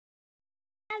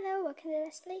Hello, welcome to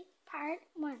Let's Play Part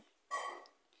 1.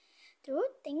 Do you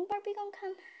think Barbie gonna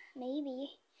come?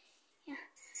 Maybe. Yeah.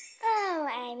 Oh,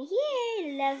 I'm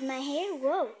here. Love my hair.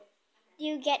 Whoa. Do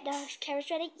you get the carrots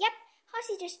ready? Yep.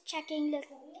 Horsey just checking. Look.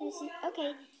 Can you see?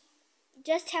 Okay.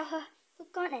 Just tell her.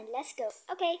 Hook on and let's go.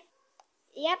 Okay.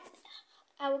 Yep.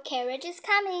 Our carriage is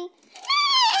coming.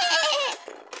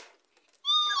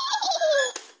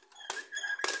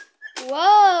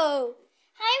 Whoa.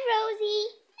 Hi,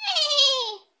 Rosie.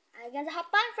 I'm gonna hop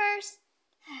on first.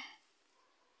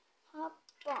 Hop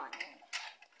on.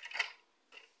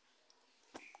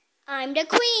 I'm the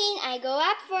queen. I go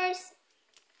up first.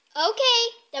 Okay,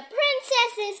 the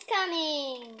princess is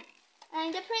coming.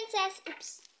 I'm the princess.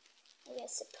 Oops. Maybe I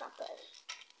said properly.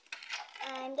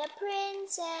 I'm the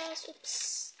princess.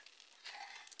 Oops.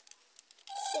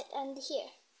 Sit under here.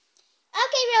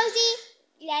 Okay, Rosie.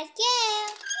 Let's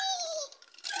go.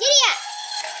 Giddy up.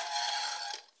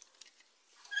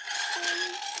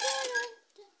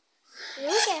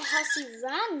 Look at how she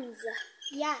runs.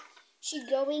 Yeah, she's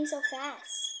going so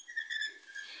fast.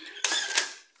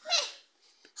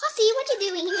 Horsey, what you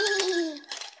doing? Me.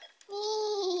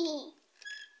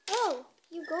 Oh,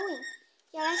 you going?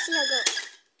 Yeah, let's see her go.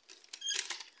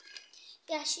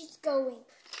 Yeah, she's going.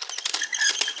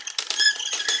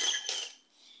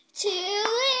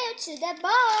 To the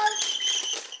ball.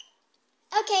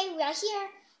 Okay, we are here.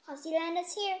 Horsey land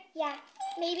is here. Yeah,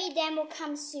 maybe Dan will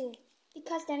come soon.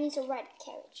 Because there is a red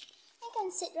carriage. I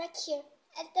can sit right here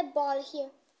at the ball here.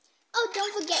 Oh,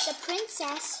 don't forget the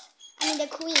princess. I mean the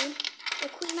queen. The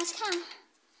queen must come.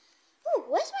 Oh,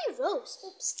 where's my rose?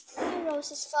 Oops, my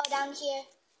roses fall down here.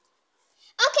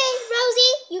 Okay,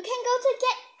 Rosie, you can go to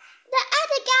get the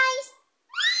other guys.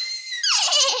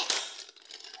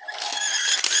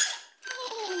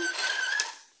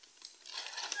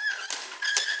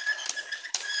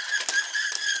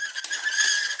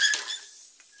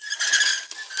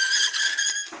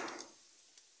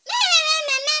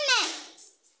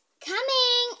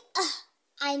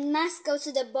 I must go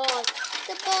to the ball.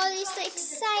 The ball is so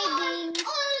exciting.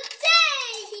 All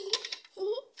day.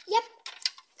 Yep.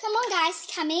 Come on, guys.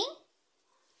 Coming.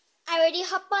 I already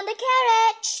hopped on the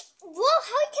carriage. Whoa,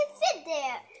 how you can fit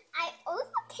there? I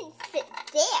also can fit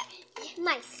there.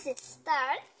 My sister.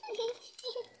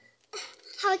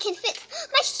 How I can fit?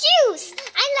 My shoes.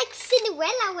 I'm like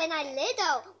Cinderella when I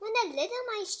little. When I little,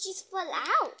 my shoes fall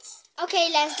out. Okay,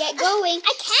 let's get going.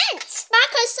 I can't.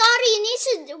 Sparkle, sorry, you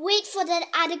need to wait for the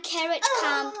other carriage to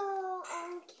come. Oh,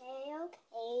 okay.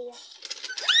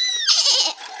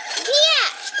 Yeah.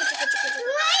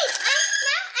 Wait, I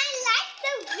like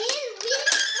the real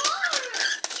horse.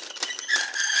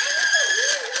 I like the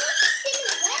real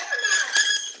Cinderella now.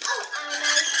 Oh,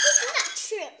 Anna, it's not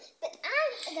true. But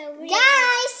I'm the real.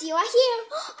 Guys, you are here.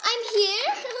 I'm here.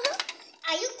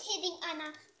 Are you kidding, Anna?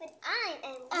 But I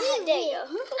am there you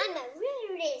go. I'm a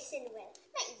really Cinderella.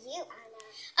 Not you, Anna.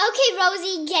 Okay,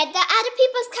 Rosie, get the other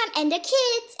people's come and the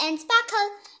kids and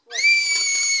Sparkle.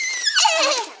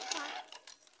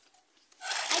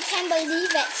 I can't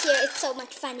believe it here. It's so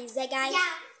much fun, is it, guys?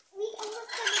 Yeah, we almost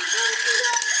gonna go to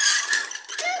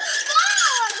the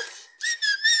ball.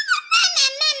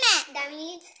 That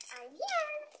means I'm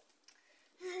here.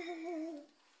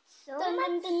 So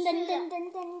much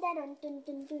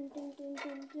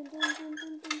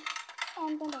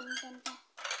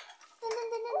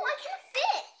Oh, I can't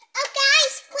fit. Oh,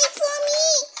 guys, wait for me.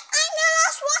 I'm the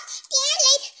last one.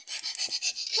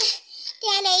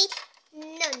 They're late.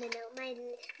 No,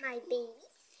 my baby.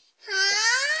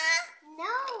 Huh?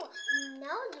 No.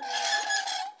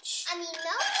 I mean,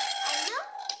 no.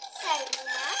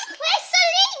 Selena. Where's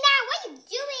Selena? What are you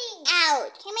doing?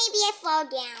 Ouch. Maybe I fall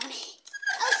down.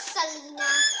 Oh, Selena,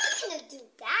 you cannot do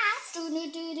that.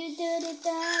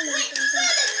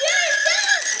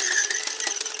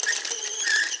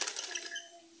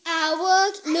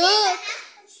 Look.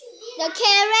 The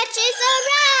carriage is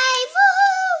arrived.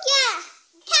 Woohoo! Yeah.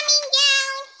 Coming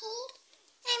down.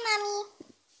 Hi, Mommy.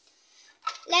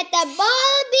 Let the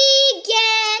ball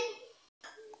begin.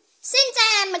 Since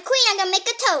I am a queen, I'm gonna make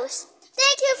a toast.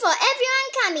 Thank you for everyone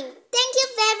coming. Thank you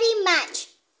very much.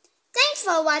 Thanks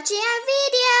for watching our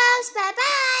videos.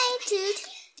 Bye-bye.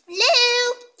 Toodaloo.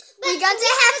 We're going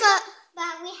to have a...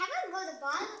 But we haven't got the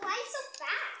ball. Why so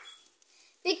fast?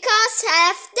 Because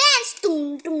have dance.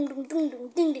 Ding, ding, ding, ding, ding,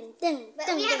 ding, ding, ding. But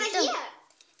we have it here.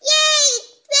 Yay!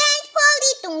 Dance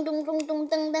party. Ding, ding, ding, ding,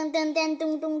 ding, ding, ding, ding, ding, ding, ding, ding, dan, dan, dan,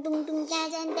 dan, dun, dun, dun, dun,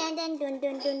 dan, dan, dan, dun,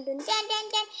 dun,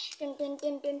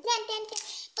 dun, dun, dan, dan, dan.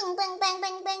 Bang, bang, bang,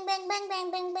 bang, bang, bang, bang, bang,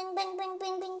 bang, bang, bang,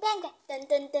 bang, bang, bang, bang. Dun,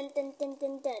 dun, dun, dun, dun,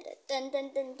 dun, dun, dun, dun,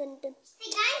 dun, dun, dun. Hey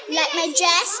guys, Like my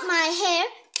dress, my hair.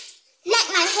 Like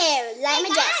my hair. like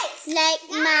my dress, like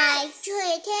my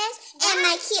sweaters, and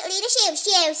my cute little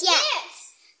shoes. Yeah. Yes.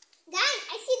 Guys,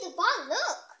 I see the ball.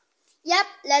 Look. Yep,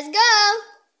 let's go.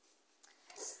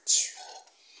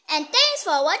 And thanks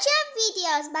for watching our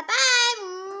videos. Bye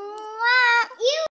bye.